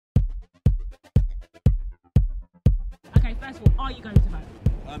First of all, are you going to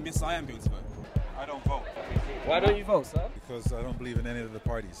vote? Yes, I am going to vote. I don't vote. Why don't you vote, sir? Because I don't believe in any of the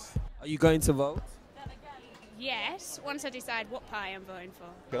parties. Are you going to vote? Yes, once I decide what party I'm voting for.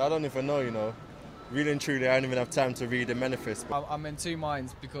 But I don't even know, you know. Really and truly, I don't even have time to read the manifest. I'm in two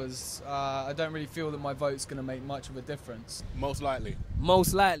minds because I don't really feel that my vote's going to make much of a difference. Most likely.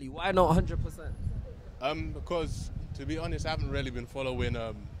 Most likely. Why not 100%? Because, to be honest, I haven't really been following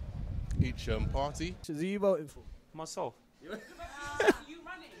each party. Who are you voting for? Myself. You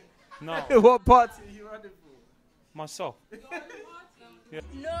running? No, What party are you running for? myself.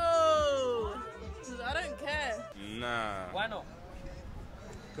 No, I don't care. Nah. Why not?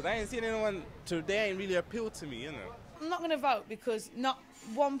 Because I ain't seen anyone today ain't really appealed to me, you know. I'm not going to vote because not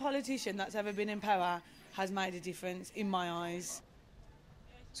one politician that's ever been in power has made a difference in my eyes.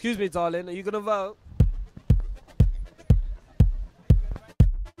 Excuse me, darling. Are you going to vote?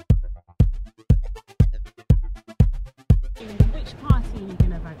 Which party are you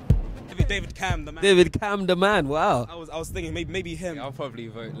going to vote for? David Cam, the man. David Cam, the man. Wow. I was thinking maybe him. I'll probably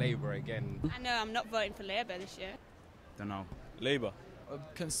vote Labour again. I know I'm not voting for Labour this year. Don't know. Labour.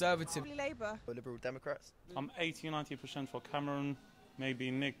 Conservative. Labour. Liberal Democrats. I'm 80-90% for Cameron,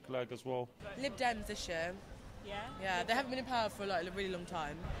 maybe Nick Clegg as well. Lib Dems this year. Yeah? Yeah, they haven't been in power for like a really long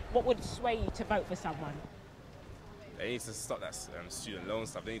time. What would sway you to vote for someone? They need to stop that student loan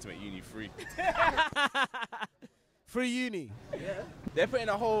stuff. They need to make uni free. Free uni. They're putting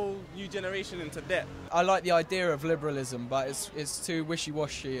a whole new generation into debt. I like the idea of liberalism, but it's too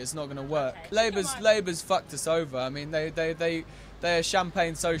wishy-washy. It's not going to work. Labour's fucked us over. I mean, they're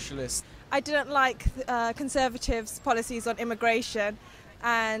champagne socialists. I didn't like Conservatives' policies on immigration,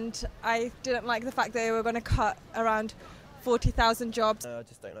 and I didn't like the fact that they were going to cut around 40,000 jobs. I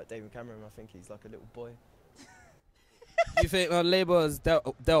just don't like David Cameron. I think he's like a little boy. Do you think Labour has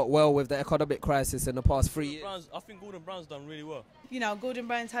dealt well with the economic crisis in the past 3 years? I think Gordon Brown's done really well. You know, Gordon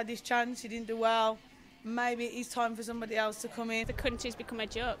Brown's had his chance, he didn't do well. Maybe it's time for somebody else to come in. The country's become a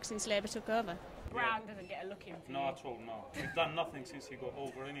joke since Labour took over. Brown doesn't get a look in for No, you. at all, no. He's done nothing since he got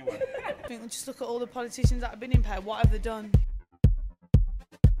over anyway. I think just look at all the politicians that have been in power. What have they done?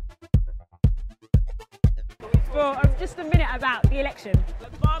 For just a minute about the election.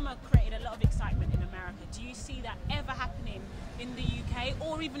 Obama created a lot of excitement in America. Do you see that ever happening in the UK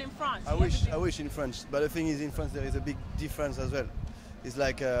or even in France? I wish in France, but the thing is in France there is a big difference as well. It's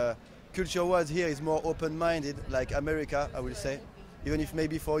like culture-wise here is more open-minded, like America, I would say. Even if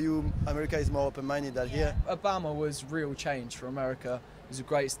maybe for you, America is more open-minded than here. Obama was real change for America. It was a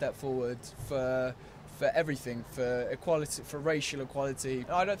great step forward for everything, for equality, for racial equality.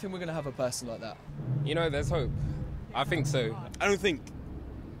 I don't think we're going to have a person like that. You know, there's hope. I think so. I don't think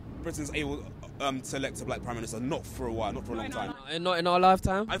Britain's able to elect a black prime minister, not for a while, not for a long time. And not in our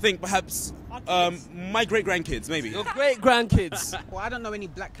lifetime? I think perhaps my great-grandkids, maybe. Your great-grandkids. Well, I don't know any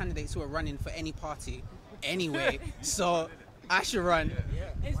black candidates who are running for any party anyway, so I should run.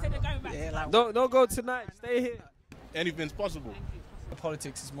 Instead of going back to like, Don't go tonight. Stay here. Anything's possible.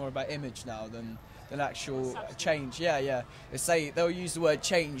 Politics is more about image now than actual change. Yeah. They'll use the word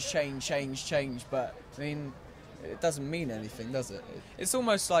change, but I mean, it doesn't mean anything, does it? It's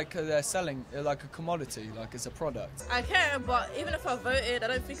almost like they're selling like a commodity, like it's a product. I care, but even if I voted, I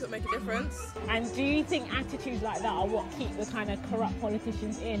don't think it would make a difference. And do you think attitudes like that are what keep the kind of corrupt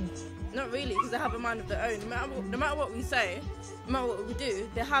politicians in? Not really, because they have a mind of their own. No matter what we say, no matter what we do,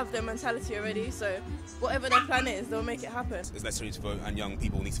 they have their mentality already, so whatever their plan is, they'll make it happen. It's necessary to vote, and young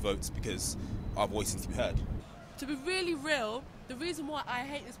people need to vote because our voice needs to be heard. To be really real, the reason why I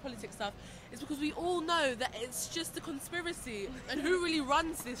hate this politics stuff is because we all know that it's just a conspiracy, and who really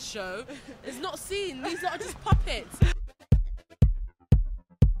runs this show is not seen. These are just puppets.